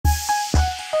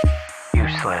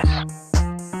Useless.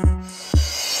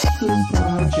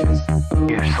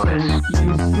 Useless.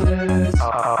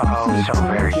 Oh, so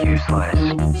very useless.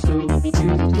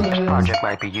 This project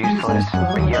might be useless,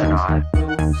 but you're not.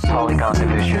 Polygon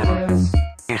division.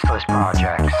 Useless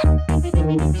projects.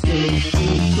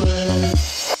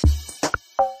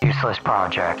 Useless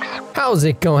projects. How's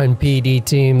it going, PD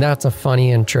team? That's a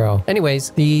funny intro. Anyways,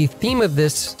 the theme of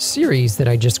this series that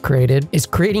I just created is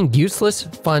creating useless,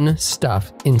 fun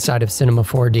stuff inside of Cinema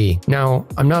 4D. Now,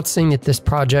 I'm not saying that this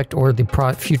project or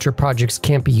the future projects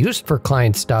can't be used for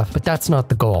client stuff, but that's not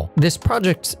the goal. This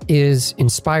project is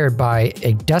inspired by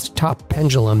a desktop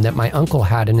pendulum that my uncle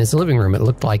had in his living room. It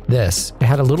looked like this. It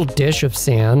had a little dish of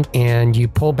sand, and you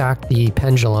pull back the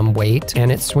pendulum weight,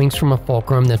 and it swings from a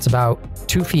fulcrum that's about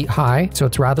 2 feet high, so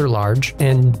it's rather large.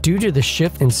 And due to the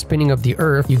shift and spinning of the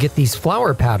earth, you get these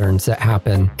flower patterns that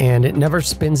happen, and it never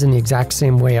spins in the exact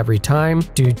same way every time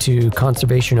due to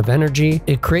conservation of energy.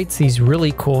 It creates these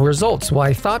really cool results. Well,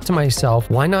 I thought to myself,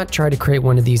 why not try to create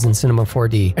one of these in Cinema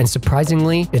 4D? And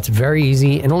surprisingly, it's very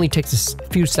easy and only takes a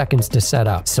few seconds to set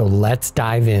up. So let's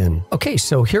dive in. Okay,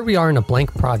 so here we are in a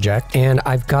blank project, and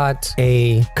I've got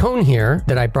a cone here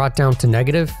that I brought down to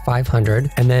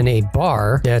 -500, and then a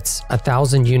bar that's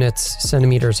 1,000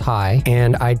 centimeters high,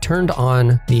 and I turned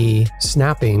on the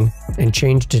snapping and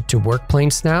changed it to work plane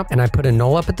snap, and I put a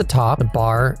null up at the top, the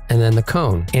bar, and then the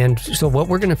cone. And so what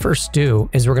we're going to first do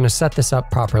is we're going to set this up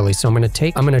properly. So I'm going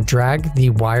to drag the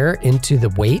wire into the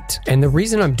weight, and the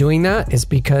reason I'm doing that is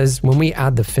because when we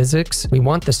add the physics, we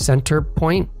want the center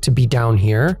point to be down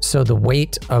here, so the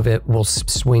weight of it will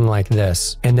swing like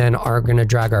this, and then are going to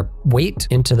drag our weight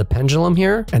into the pendulum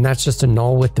here, and that's just a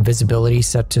null with the visibility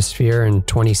set to sphere and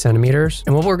 20 centimeters.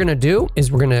 And what we're going to do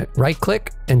is we're going to right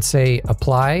click and say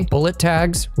apply bullet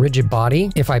tags rigid body.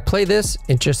 If I play this,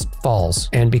 it just falls,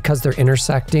 and because they're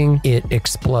intersecting, it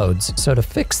explodes. So to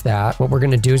fix that, what we're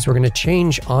going to do is we're going to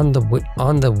change on the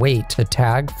weight the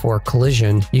tag for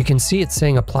collision. You can see it's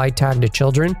saying apply tag to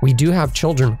children. We do have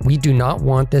children. We do not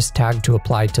want this tag to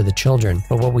apply to the children,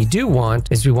 but what we do want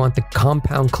is we want the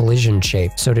compound collision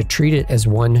shape, so to treat it as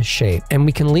one shape. And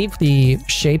we can leave the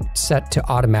shape set to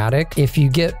automatic. If you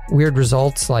get weird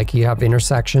results, like you have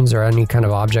intersections or any kind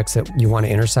of objects that you want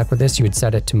to intersect with this, you would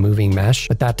set it to moving mesh,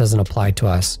 but that doesn't apply to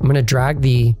us. I'm going to drag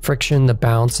the friction, the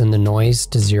bounce, and the noise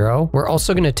to 0. We're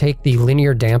also going to take the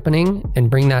linear dampening and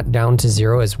bring that down to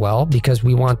 0 as well, because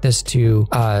we want this to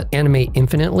animate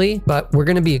infinitely, but we're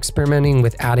going to be experimenting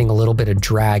with adding a little bit of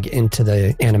drag into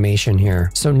the animation here.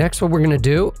 So next, what we're going to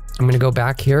do, I'm going to go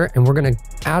back here and we're going to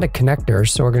add a connector.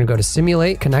 So we're going to go to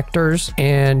simulate connectors,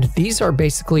 and these are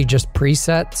basically just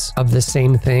presets of the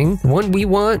same thing. The one we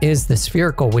want is the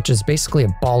spherical, which is basically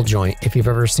a ball joint. If you've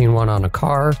ever seen one on a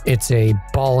car, it's a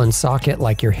ball and socket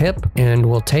like your hip, and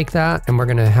we'll take that and we're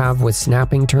going to have with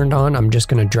snapping turned on. I'm just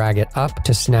going to drag it up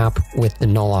to snap with the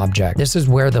null object. This is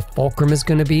where the fulcrum is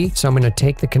going to be. So I'm going to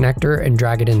take the connector and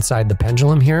drag it inside the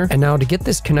pendulum here. And now to get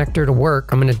this connector to work,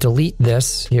 I'm going to delete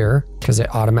this here because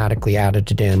it automatically added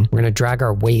it in. We're going to drag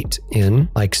our weight in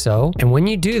like so. And when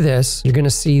you do this, you're going to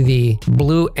see the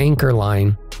blue anchor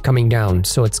line coming down.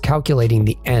 So it's calculating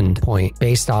the end point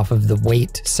based off of the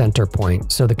weight center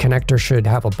point. So the connector should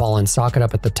have a ball and socket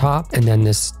up at the top, and then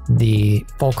the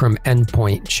fulcrum end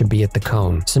point should be at the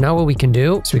cone. So now what we can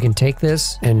do is we can take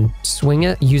this and swing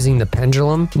it using the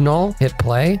pendulum null, hit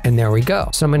play, and there we go.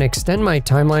 So I'm going to extend my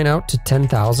timeline out to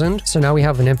 10,000. So now we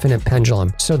have an infinite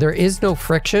pendulum. So there is no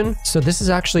friction. So this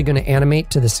is actually going to animate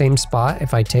to the same spot.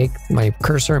 If I take my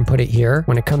cursor and put it here,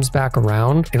 when it comes back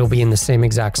around, it'll be in the same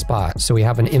exact spot. So we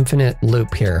have an infinite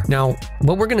loop here. Now,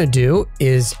 what we're going to do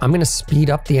is I'm going to speed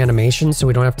up the animation so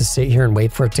we don't have to sit here and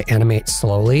wait for it to animate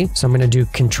slowly. So I'm going to do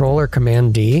Control or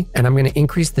Command D, and I'm going to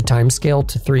increase the time scale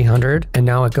to 300. And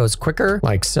now it goes quicker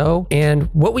like so. And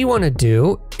what we want to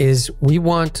do is we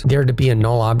want there to be a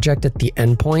null object at the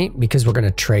endpoint because we're going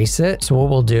to trace it. So what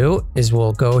we'll do is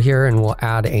we'll go here and we'll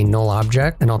add a null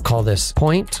object, and I'll call this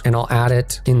point, and I'll add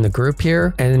it in the group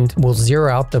here, and we'll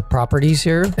zero out the properties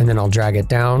here, and then I'll drag it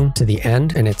down to the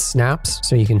end, and it snaps.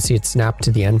 So you can see it snapped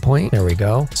to the endpoint. There we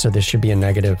go. So this should be a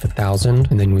 -1,000,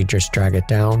 and then we just drag it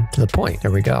down to the point.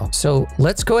 There we go. So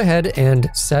let's go ahead and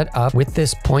set up with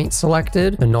this point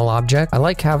selected, the null object. I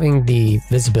like having the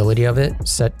visibility of it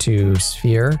set to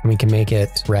sphere, and we can make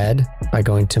it red by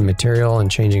going to material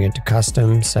and changing it to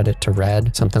custom, set it to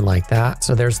red, something like that.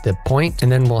 So there's the point,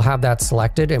 and then we'll have that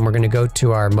selected, and we're going to go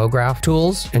to our MoGraph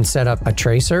tools and set up a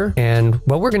tracer. And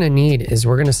what we're going to need is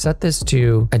we're going to set this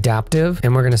to adaptive,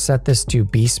 and we're going to set this to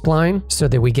B-spline so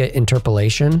that we get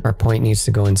interpolation. Our point needs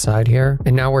to go inside here.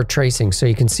 And now we're tracing. So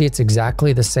you can see it's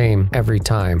exactly the same every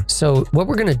time. So what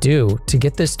we're gonna do to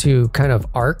get this to kind of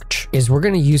arch is we're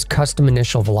gonna use custom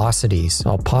initial velocities. So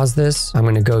I'll pause this. I'm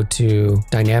gonna go to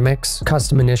dynamics,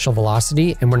 custom initial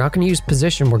velocity, and we're not gonna use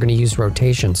position, we're gonna use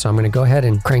rotation. So I'm gonna go ahead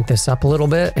and crank this up a little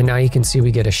bit, and now you can see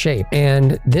we get a shape.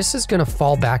 And this is gonna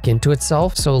fall back into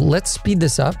itself. So let's speed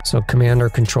this up. So Command or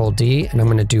Control D, and I'm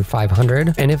gonna do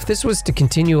 500. And if this was to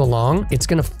continue along, it's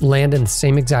gonna land in the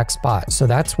same exact spot. So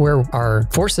that's where our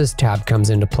forces tab comes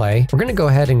into play. We're gonna go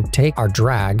ahead and take our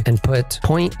drag and put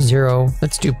 0.0,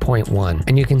 let's do 0.1.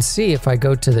 And you can see if I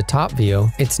go to the top view,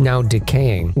 it's now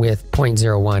decaying with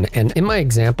 0.01. And in my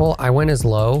example, I went as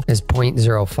low as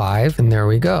 0.05, and there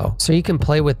we go. So you can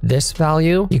play with this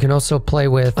value. You can also play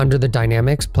with, under the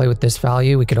dynamics, play with this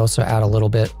value. We could also add a little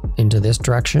bit into this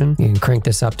direction. You can crank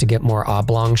this up to get more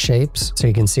oblong shapes. So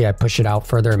you can see I push it out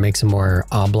further, it makes a more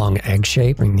oblong egg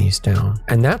shape. Bring these down.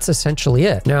 And that's essentially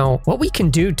it. Now, what we can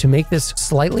do to make this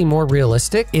slightly more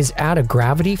realistic is add a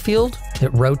gravity field that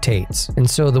rotates. And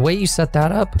so the way you set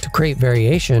that up to create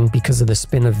variation because of the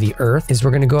spin of the Earth is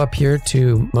we're going to go up here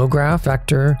to MoGraph,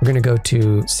 Vector. We're going to go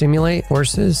to Simulate,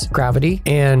 Forces, Gravity,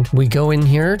 and we go in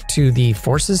here to the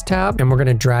Forces tab, and we're going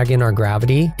to drag in our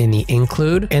gravity in the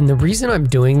include. And the reason I'm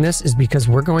doing this is because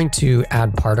we're going to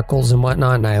add particles and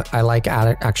whatnot, and I like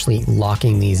actually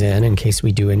locking these in case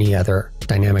we do any other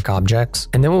dynamic objects.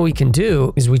 And then what we can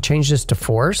do is we change this to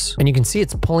force, and you can see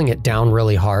it's pulling it down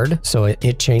really hard. So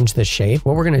it changed the shape.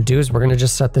 What we're going to do is we're going to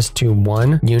just set this to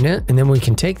 1 unit, and then we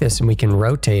can take this and we can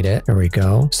rotate it. There we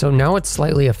go. So now it's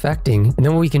slightly affecting. And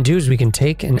then what we can do is we can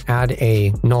take and add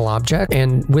a null object.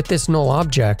 And with this null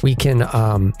object, we can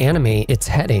animate its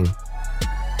heading.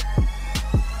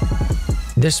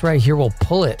 This right here will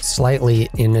pull it slightly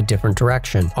in a different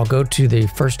direction. I'll go to the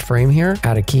first frame here,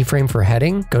 add a keyframe for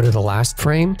heading, go to the last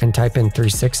frame and type in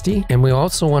 360. And we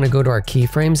also want to go to our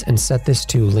keyframes and set this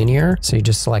to linear. So you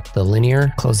just select the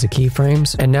linear, close the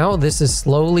keyframes. And now this is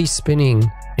slowly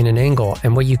spinning in an angle.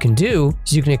 And what you can do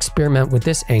is you can experiment with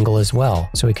this angle as well.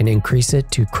 So we can increase it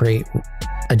to create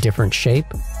a different shape.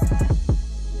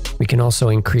 We can also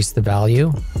increase the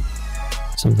value,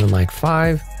 something like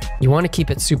 5. You want to keep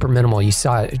it super minimal. You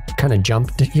saw it kind of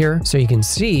jumped here. So you can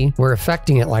see we're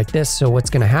affecting it like this. So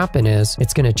what's going to happen is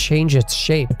it's going to change its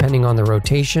shape depending on the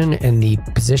rotation and the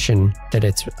position that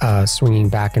it's swinging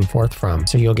back and forth from.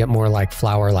 So you'll get more like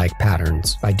flower-like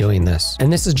patterns by doing this.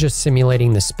 And this is just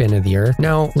simulating the spin of the Earth.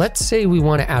 Now, let's say we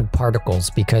want to add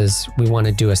particles because we want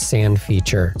to do a sand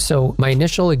feature. So my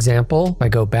initial example, if I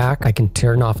go back, I can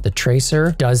turn off the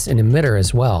tracer, does an emitter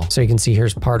as well. So you can see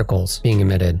here's particles being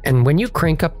emitted. And when you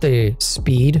crank up the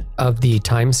speed of the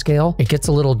time scale, it gets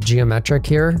a little geometric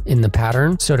here in the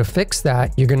pattern. So to fix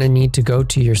that, you're going to need to go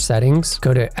to your settings,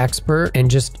 go to expert, and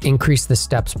just increase the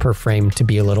steps per frame to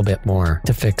be a little bit more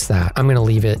to fix that. I'm going to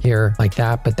leave it here like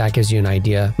that, but that gives you an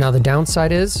idea. Now the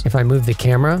downside is if I move the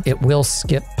camera, it will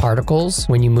skip particles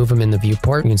when you move them in the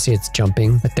viewport. You can see it's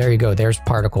jumping, but there you go. There's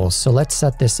particles. So let's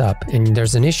set this up, and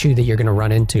there's an issue that you're going to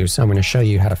run into. So I'm going to show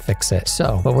you how to fix it.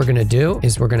 So what we're going to do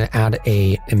is we're going to add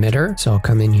a emitter. So I'll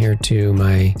come in here to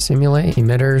my simulate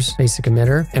emitters, basic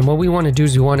emitter. And what we want to do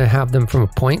is we want to have them from a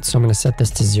point. So I'm going to set this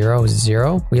to 0,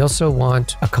 0. We also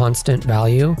want a constant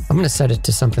value. I'm going to set it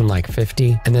to something like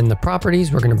 50. And then the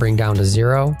properties, we're going to bring down to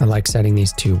 0. I like setting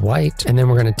these to white. And then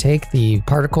we're going to take the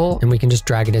particle and we can just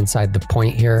drag it inside the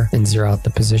point here and 0 out the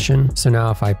position. So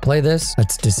now if I play this,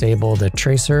 let's disable the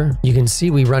tracer. You can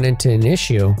see we run into an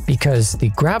issue because the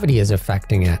gravity is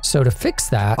affecting it. So to fix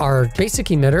that, our basic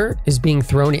emitter is being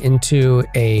thrown into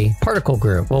a particle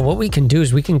group. Well, what we can do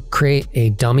is we can create a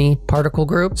dummy particle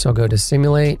group. So I'll go to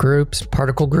simulate groups,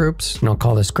 particle groups, and I'll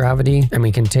call this gravity. And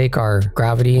we can take our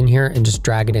gravity in here and just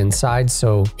drag it inside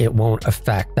so it won't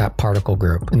affect that particle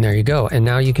group. And there you go. And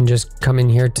now you can just come in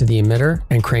here to the emitter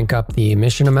and crank up the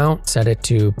emission amount, set it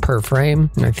to per frame.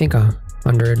 And I think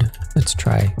 100. Let's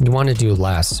try. You want to do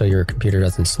less so your computer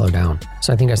doesn't slow down.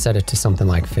 So I think I set it to something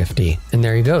like 50. And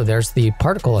there you go. There's the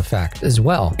particle effect as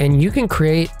well. And you can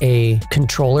create a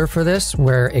controller for this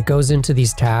where it goes into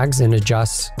these tags and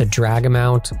adjusts the drag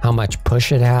amount, how much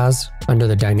push it has under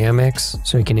the dynamics.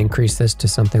 So you can increase this to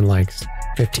something like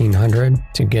 1500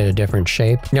 to get a different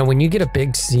shape. Now, when you get a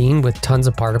big scene with tons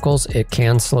of particles, it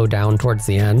can slow down towards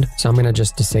the end. So I'm going to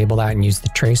just disable that and use the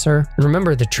tracer. And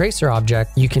remember, the tracer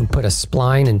object, you can put a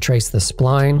spline and trace the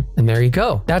spline. And there you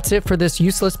go. That's it for this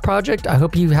useless project. I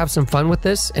hope you have some fun with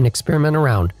this and experiment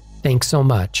around. Thanks so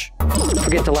much. Don't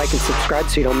forget to like and subscribe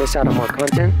so you don't miss out on more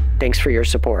content. Thanks for your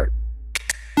support.